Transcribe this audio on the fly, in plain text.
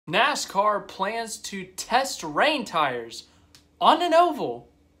NASCAR plans to test rain tires on an oval.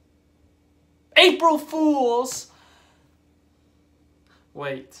 April Fools!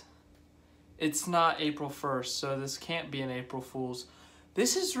 Wait. It's not April 1st, so this can't be an April Fools.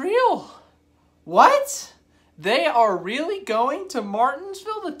 This is real. What? They are really going to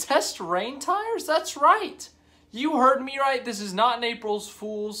Martinsville to test rain tires? That's right. You heard me right. This is not an April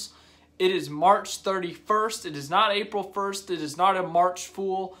Fools. It is March 31st. It is not April 1st. It is not a March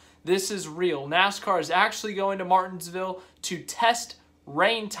Fool. This is real. NASCAR is actually going to Martinsville to test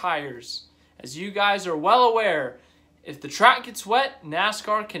rain tires. As you guys are well aware, if the track gets wet,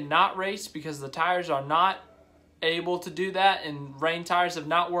 NASCAR cannot race because the tires are not able to do that, and rain tires have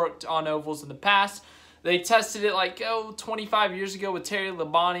not worked on ovals in the past. They tested it 25 years ago with Terry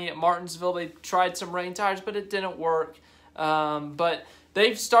Labonte at Martinsville. They tried some rain tires, but it didn't work. But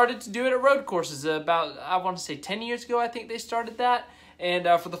they've started to do it at road courses about, I want to say 10 years ago, I think they started that. And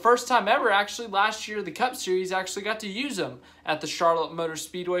for the first time ever, actually, last year, the Cup Series actually got to use them at the Charlotte Motor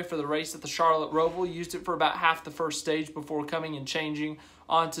Speedway for the race at the Charlotte Roval. Used it for about half the first stage before coming and changing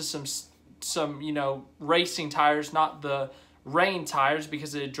onto some racing tires, not the rain tires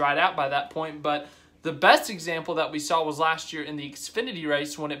because it had dried out by that point. But the best example that we saw was last year in the Xfinity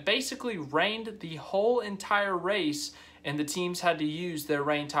race when it basically rained the whole entire race and the teams had to use their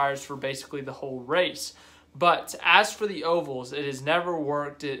rain tires for basically the whole race. But as for the ovals, it has never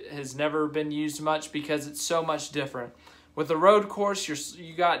worked. It has never been used much because it's so much different. With a road course,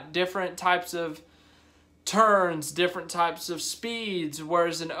 you got different types of turns, different types of speeds,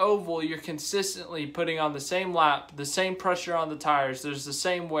 whereas an oval, you're consistently putting on the same lap, the same pressure on the tires. There's the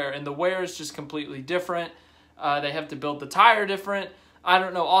same wear, and the wear is just completely different. They have to build the tire different. I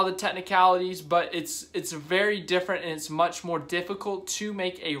don't know all the technicalities, but it's very different, and it's much more difficult to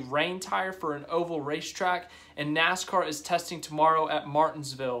make a rain tire for an oval racetrack. And NASCAR is testing tomorrow at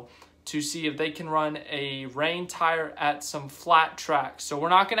Martinsville to see if they can run a rain tire at some flat tracks. So we're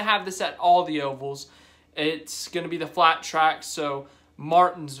not going to have this at all the ovals. It's going to be the flat tracks. So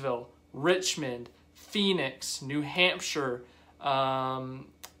Martinsville, Richmond, Phoenix, New Hampshire,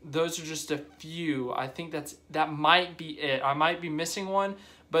 those are just a few. I think that might be it. I might be missing one.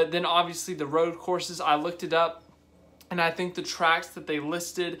 But then obviously the road courses, I looked it up, and I think the tracks that they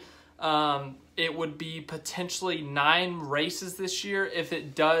listed, it would be potentially 9 races this year if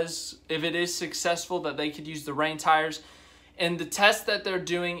it is successful that they could use the rain tires. And the test that they're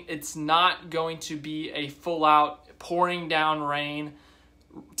doing, it's not going to be a full-out pouring down rain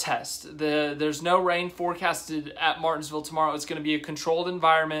test. There's no rain forecasted at Martinsville tomorrow. It's going to be a controlled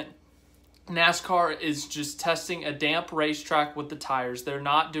environment. NASCAR is just testing a damp racetrack with the tires. They're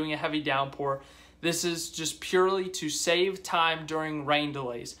not doing a heavy downpour. This is just purely to save time during rain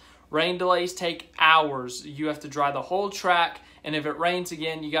delays. Rain delays take hours. You have to dry the whole track, and if it rains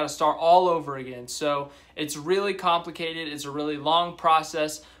again, you got to start all over again. So it's really complicated. It's a really long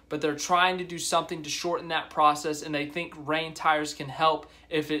process, but they're trying to do something to shorten that process, and they think rain tires can help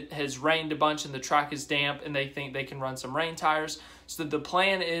if it has rained a bunch and the track is damp, and they think they can run some rain tires. So the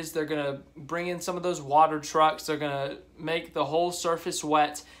plan is they're going to bring in some of those water trucks. They're going to make the whole surface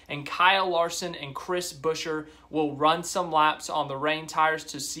wet, and Kyle Larson and Chris Buescher will run some laps on the rain tires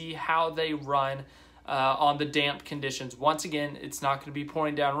to see how they run on the damp conditions. Once again, it's not going to be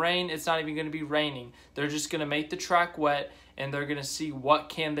pouring down rain. It's not even going to be raining. They're just going to make the track wet, and they're going to see what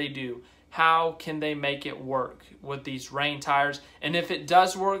can they do. How can they make it work with these rain tires? And if it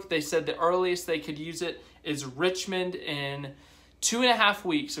does work, they said the earliest they could use it is Richmond in 2.5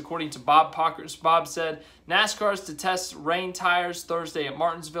 weeks, according to Bob Pockers. Bob said, NASCAR is to test rain tires Thursday at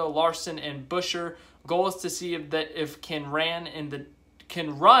Martinsville. Larson and Buescher. Goal is to see if can run in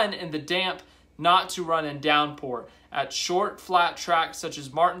the damp, not to run in downpour at short, flat tracks such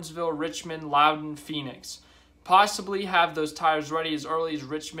as Martinsville, Richmond, Loudon, Phoenix. Possibly have those tires ready as early as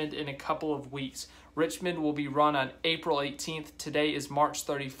Richmond in a couple of weeks. Richmond will be run on April 18th. Today is March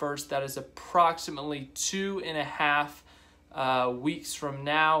 31st. That is approximately 2.5 weeks from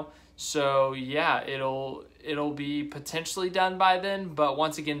now. So yeah, it'll be potentially done by then. But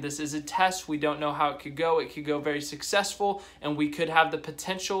once again, this is a test. We don't know how it could go. It could go very successful, and we could have the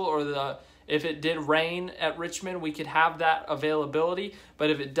potential, or if it did rain at Richmond, we could have that availability.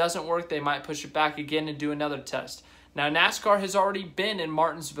 But if it doesn't work, they might push it back again and do another test. Now, NASCAR has already been in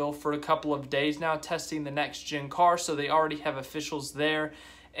Martinsville for a couple of days now testing the next-gen car, so they already have officials there,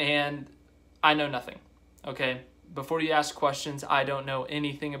 and I know nothing, okay? Before you ask questions, I don't know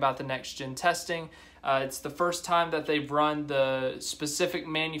anything about the next-gen testing. It's the first time that they've run the specific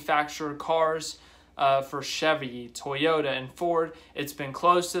manufacturer cars for Chevy, Toyota, and Ford. It's been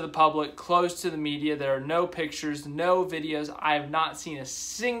closed to the public, closed to the media. There are no pictures, no videos. I have not seen a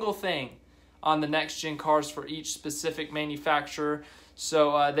single thing on the next-gen cars for each specific manufacturer.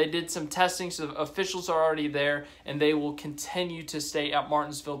 So they did some testing, so officials are already there, and they will continue to stay at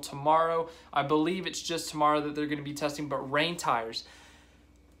Martinsville tomorrow. I believe it's just tomorrow that they're going to be testing, but rain tires.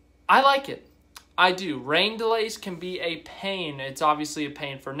 I like it. I do. Rain delays can be a pain. It's obviously a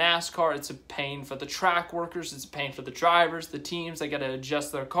pain for NASCAR. It's a pain for the track workers. It's a pain for the drivers, the teams. They got to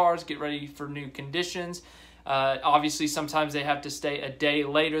adjust their cars, get ready for new conditions. Obviously, sometimes they have to stay a day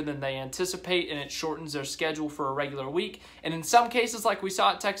later than they anticipate, and it shortens their schedule for a regular week. And in some cases, like we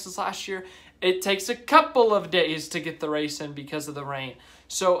saw at Texas last year, it takes a couple of days to get the race in because of the rain.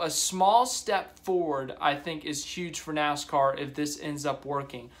 So a small step forward, I think, is huge for NASCAR if this ends up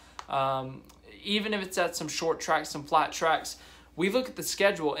working. Even if it's at some short tracks, some flat tracks, we look at the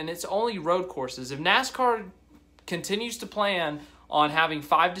schedule, and it's only road courses. If NASCAR continues to plan on having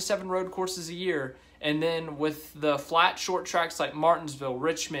 5 to 7 road courses a year, and then with the flat short tracks like Martinsville,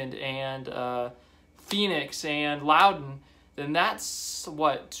 Richmond, and Phoenix, and Loudon, then that's,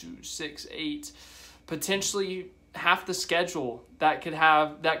 what, 2, 6, 8, potentially half the schedule that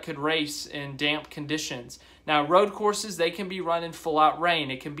could race in damp conditions. Now, road courses, they can be running full-out rain.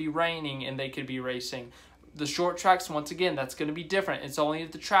 It can be raining, and they could be racing. The short tracks, once again, that's going to be different. It's only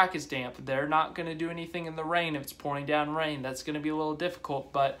if the track is damp. They're not going to do anything in the rain if it's pouring down rain. That's going to be a little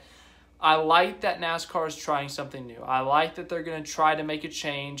difficult, but I like that NASCAR is trying something new. I like that they're going to try to make a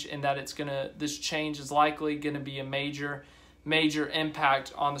change, and that this change is likely going to be a major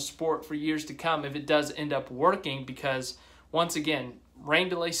impact on the sport for years to come if it does end up working, because, once again, rain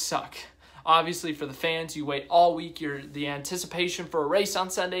delays suck. Obviously, for the fans, you wait all week. The anticipation for a race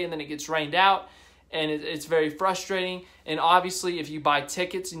on Sunday, and then it gets rained out, and it's very frustrating. And obviously, if you buy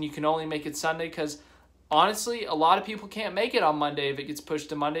tickets and you can only make it Sunday, because honestly, a lot of people can't make it on Monday if it gets pushed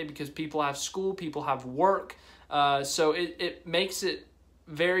to Monday because people have school, people have work. So it makes it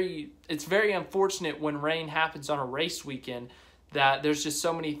it's very unfortunate when rain happens on a race weekend, that there's just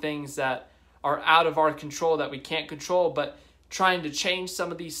so many things that are out of our control that we can't control. But trying to change some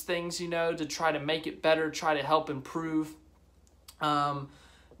of these things, to try to make it better, try to help improve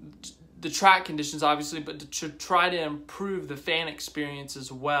the track conditions, obviously, but to try to improve the fan experience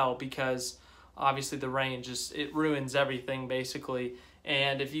as well, because obviously the rain it ruins everything basically.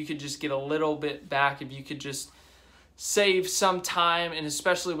 And if you could just get a little bit back, if you could just save some time, and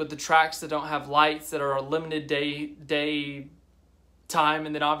especially with the tracks that don't have lights, that are a limited day time,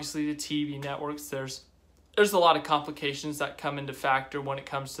 and then obviously the TV networks, there's a lot of complications that come into factor when it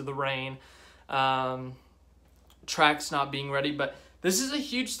comes to the rain, tracks not being ready. But this is a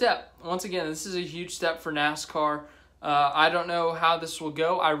huge step. Once again, this is a huge step for NASCAR. I don't know how this will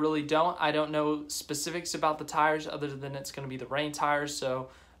go. I really don't. I don't know specifics about the tires other than it's going to be the rain tires. So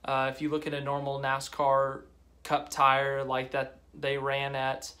if you look at a normal NASCAR Cup tire like that they ran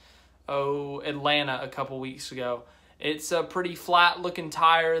at Atlanta a couple weeks ago, it's a pretty flat looking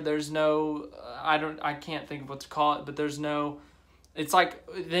tire. There's no I can't think of what to call it, but there's no, it's like,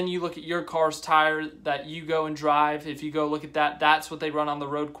 then you look at your car's tire that you go and drive. If you go look at that, that's what they run on the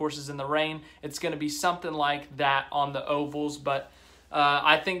road courses in the rain. It's going to be something like that on the ovals. But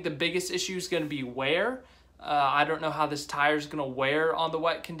I think the biggest issue is going to be wear. I don't know how this tire is going to wear on the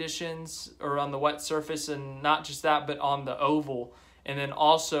wet conditions or on the wet surface, and not just that, but on the oval. And then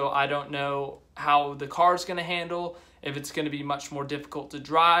also, I don't know how the car is going to handle, if it's going to be much more difficult to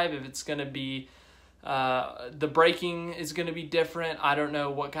drive, if it's going to be, the braking is going to be different. I don't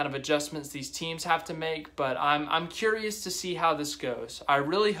know what kind of adjustments these teams have to make, but I'm curious to see how this goes. I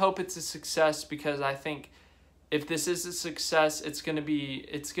really hope it's a success, because I think if this is a success, it's going to be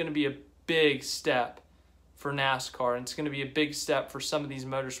a big step for NASCAR, and it's going to be a big step for some of these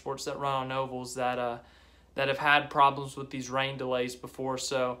motorsports that run on ovals that have had problems with these rain delays before.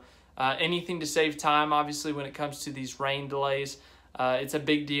 So anything to save time, obviously, when it comes to these rain delays, it's a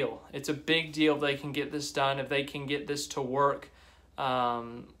big deal. It's a big deal if they can get this done, if they can get this to work.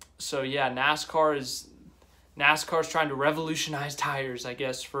 So yeah, NASCAR's trying to revolutionize tires, I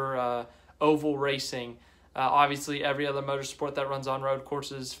guess, for oval racing. Obviously, every other motorsport that runs on road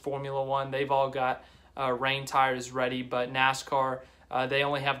courses, Formula One, they've all got rain tires ready, but NASCAR, they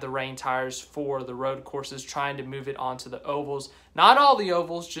only have the rain tires for the road courses, trying to move it onto the ovals. Not all the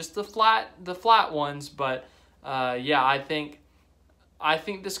ovals, just the flat ones, but yeah, I think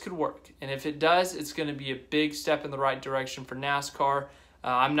this could work. And if it does, it's going to be a big step in the right direction for NASCAR.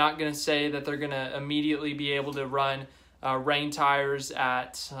 I'm not going to say that they're going to immediately be able to run rain tires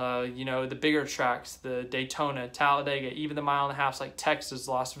at the bigger tracks, the Daytona, Talladega, even the mile and a halfs like Texas,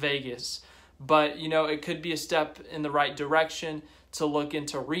 Las Vegas. But, you know, it could be a step in the right direction to look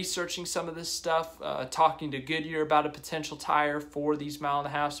into researching some of this stuff, talking to Goodyear about a potential tire for these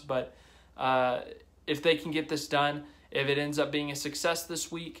 1.5 miles. But if they can get this done, if it ends up being a success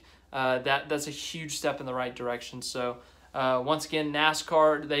this week, that's a huge step in the right direction. So once again,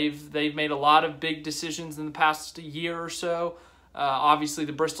 NASCAR, they've made a lot of big decisions in the past year or so. Obviously,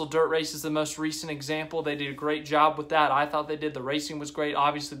 the Bristol Dirt Race is the most recent example. They did a great job with that. I thought they did. The racing was great.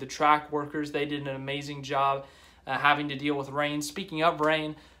 Obviously, the track workers, they did an amazing job having to deal with rain. Speaking of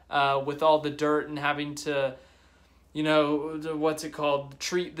rain, with all the dirt and having to, you know, what's it called,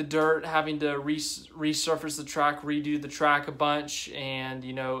 treat the dirt, having to resurface the track, redo the track a bunch, and,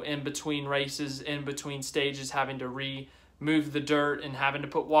 you know, in between races, in between stages, having to remove the dirt and having to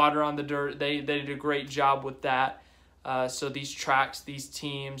put water on the dirt. They did a great job with that. So these tracks, these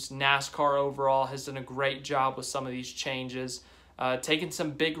teams, NASCAR overall has done a great job with some of these changes, taking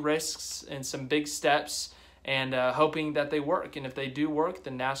some big risks and some big steps, and hoping that they work. And if they do work,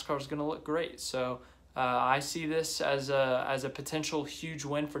 then NASCAR is going to look great. So I see this as a potential huge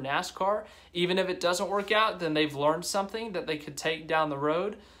win for NASCAR. Even if it doesn't work out, then they've learned something that they could take down the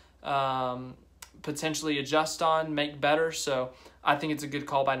road, potentially adjust on, make better. So I think it's a good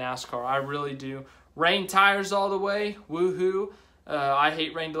call by NASCAR. I really do. Rain tires all the way. Woohoo. I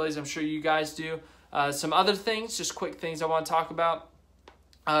hate rain delays. I'm sure you guys do. Some other things, just quick things I want to talk about.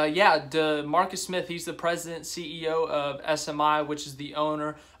 Marcus Smith, he's the president, CEO of SMI, which is the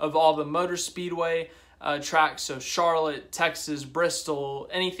owner of all the Motor Speedway tracks. So Charlotte, Texas, Bristol,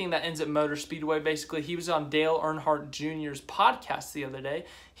 anything that ends at Motor Speedway, basically. He was on Dale Earnhardt Jr.'s podcast the other day.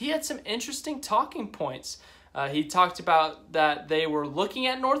 He had some interesting talking points. He talked about that they were looking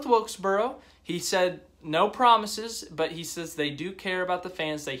at North Wilkesboro. He said no promises, but he says they do care about the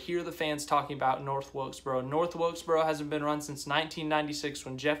fans. They hear the fans talking about North Wilkesboro. North Wilkesboro hasn't been run since 1996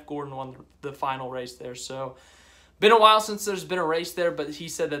 when Jeff Gordon won the final race there. So been a while since there's been a race there, but he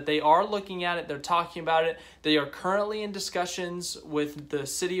said that they are looking at it. They're talking about it. They are currently in discussions with the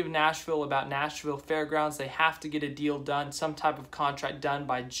city of Nashville about Nashville Fairgrounds. They have to get a deal done, some type of contract done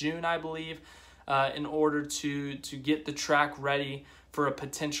by June, I believe, in order to get the track ready for a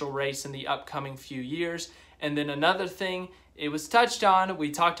potential race in the upcoming few years. And then another thing, it was touched on,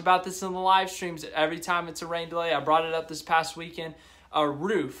 we talked about this in the live streams every time it's a rain delay. I brought it up this past weekend, a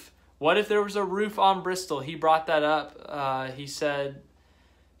roof. What if there was a roof on Bristol? He brought that up. He said,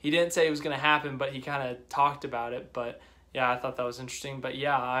 he didn't say it was going to happen, but he kind of talked about it. But yeah, I thought that was interesting. But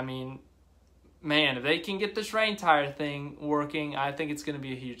yeah, I mean, man, if they can get this rain tire thing working, I think it's going to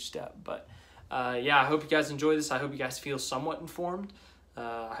be a huge step. But yeah, I hope you guys enjoy this. I hope you guys feel somewhat informed.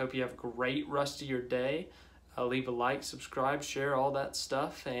 I hope you have a great rest of your day. Leave a like, subscribe, share, all that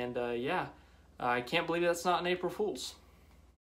stuff. And yeah, I can't believe that's not an April Fool's.